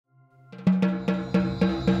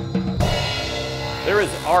There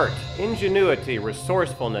is art, ingenuity,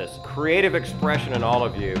 resourcefulness, creative expression in all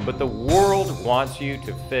of you, but the world wants you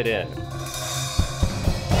to fit in.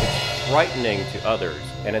 It's frightening to others,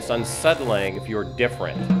 and it's unsettling if you're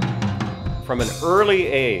different. From an early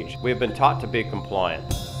age, we have been taught to be compliant.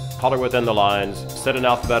 Color within the lines, sit in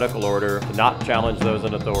alphabetical order, to not challenge those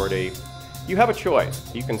in authority. You have a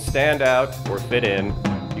choice. You can stand out or fit in.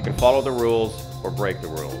 You can follow the rules or break the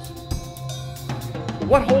rules. But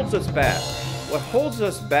what holds us back? What holds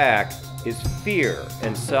us back is fear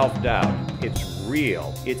and self-doubt. It's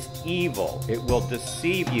real, it's evil. It will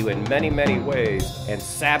deceive you in many, many ways and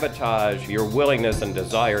sabotage your willingness and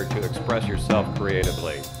desire to express yourself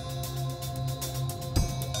creatively.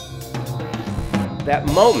 That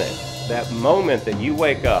moment that you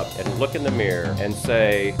wake up and look in the mirror and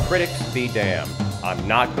say, critics be damned, I'm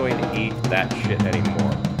not going to eat that shit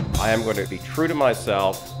anymore. I am going to be true to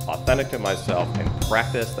myself, authentic to myself, and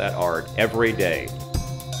practice that art every day.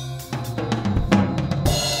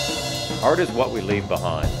 Art is what we leave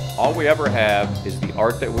behind. All we ever have is the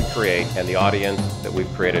art that we create and the audience that we've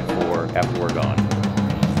created for after we're gone.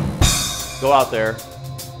 Go out there,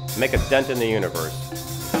 make a dent in the universe,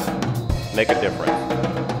 make a difference.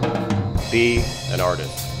 Be an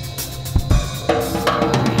artist.